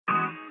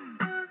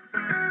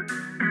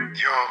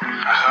Yo,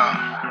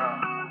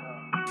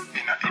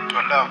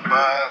 inaitwa Love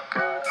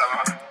Bug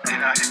ama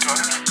inaitwa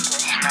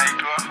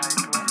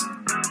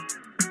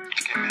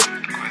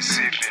kwa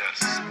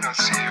serious na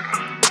sio.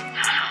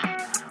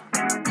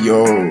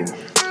 Yo,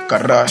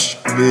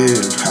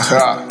 Karashville,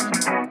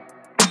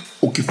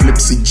 ukiflip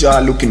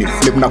sijali,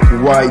 ukiniflip na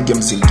kuwai.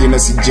 Game zingine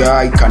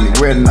sijai,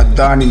 kaniwe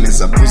nadhani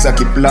neza buza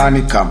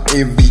kiplani. Kam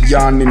hivi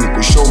yani ni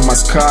kushow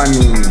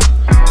maskani.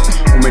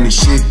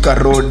 Umenishika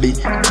rodi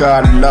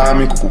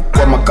kalami,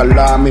 kukukua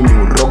makalami.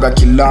 Miuroga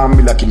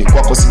kilami, lakini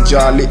kwako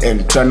sijali.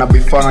 And tryna be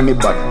funny,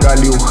 but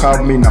girl you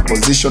have me. Na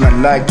position I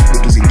like,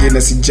 vitu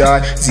zingine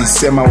sijai.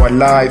 Zisema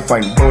walai,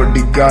 fine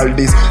body girl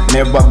this.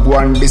 Never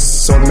want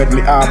this, so made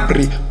me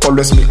apri.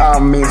 Always me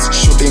amis,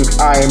 shooting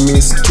I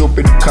miss.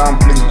 Stupid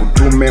complaints,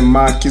 kutume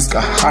makis.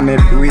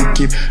 Kahanet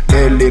wiki,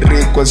 daily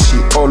request. She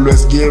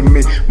always give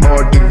me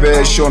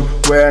motivation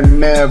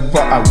whenever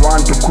I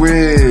want to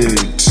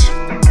quit.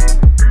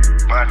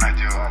 Bana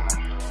jo,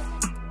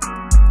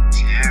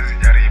 siwezi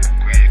jaribu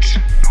quit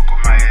huko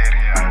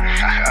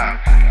maeria.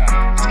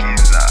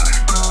 Skiza,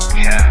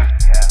 yeah.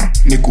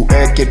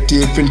 Nikueke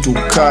tiffin,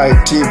 tukae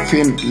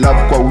tiffin.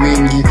 Love kwa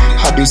wingi,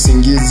 hadi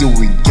usingizi.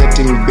 We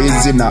getting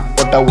busy na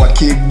ota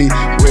wakidi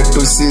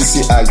wetu sisi.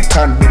 I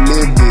can't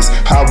believe this,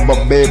 have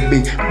a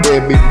baby.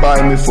 Baby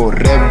buy me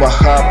forever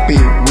happy.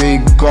 We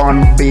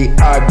gon' be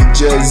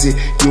Jersey.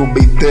 You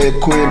be the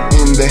queen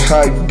in the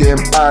hype game,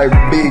 I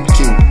be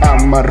king.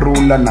 I'm a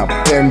ruler,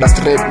 napenda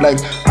straight like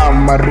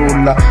I'm a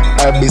ruler.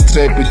 I be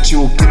straight with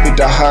you, keep it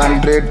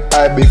 100.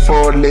 I be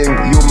falling,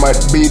 you might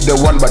be the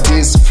one, but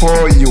it's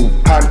for you,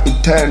 pun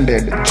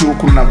intended. Juu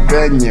kuna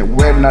venye,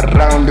 when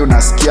around you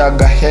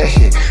nasikiaga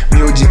hehe.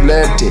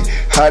 Miujilete,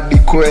 hadi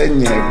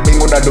kwenye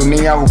bingu na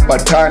dunia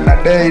hupatana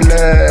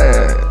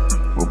daily.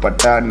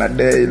 Hupatana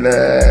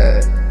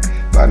daily.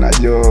 Bana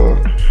jo.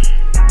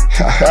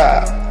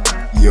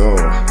 Yo,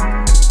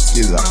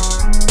 skiza.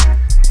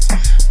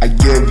 I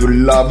gave you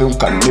love,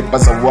 ukanipa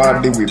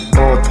zawadi. We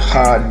both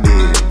had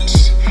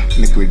it.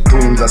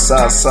 Nikuitunza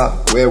sasa,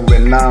 wewe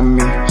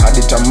nami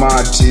hadi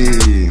tamati.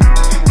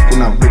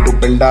 Kuna vitu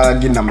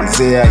pendagi na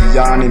mazea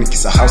yani,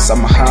 nikisahau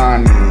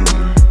samahani.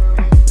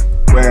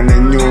 Wene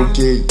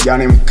nyuki,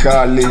 yani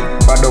mkali,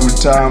 bado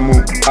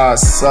mtamu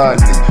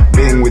asali.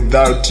 Being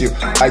without you,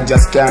 I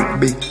just can't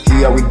be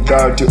here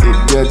without you.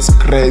 It gets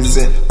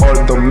crazy,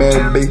 although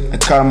maybe I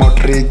come out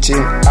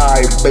reaching.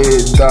 I be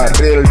the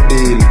real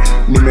deal.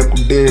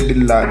 Nimekudedi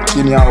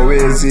lakini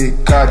hawezi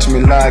catch me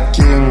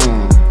lacking.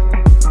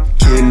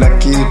 Kila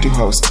kitu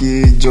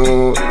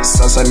hauskijo,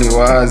 sasa ni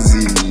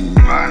wazi.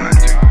 Bana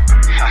jo,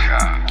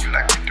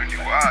 kila kitu ni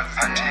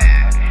wazi.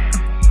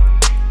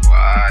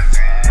 Wazi,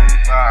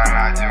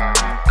 bana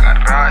jo,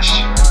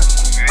 Karash.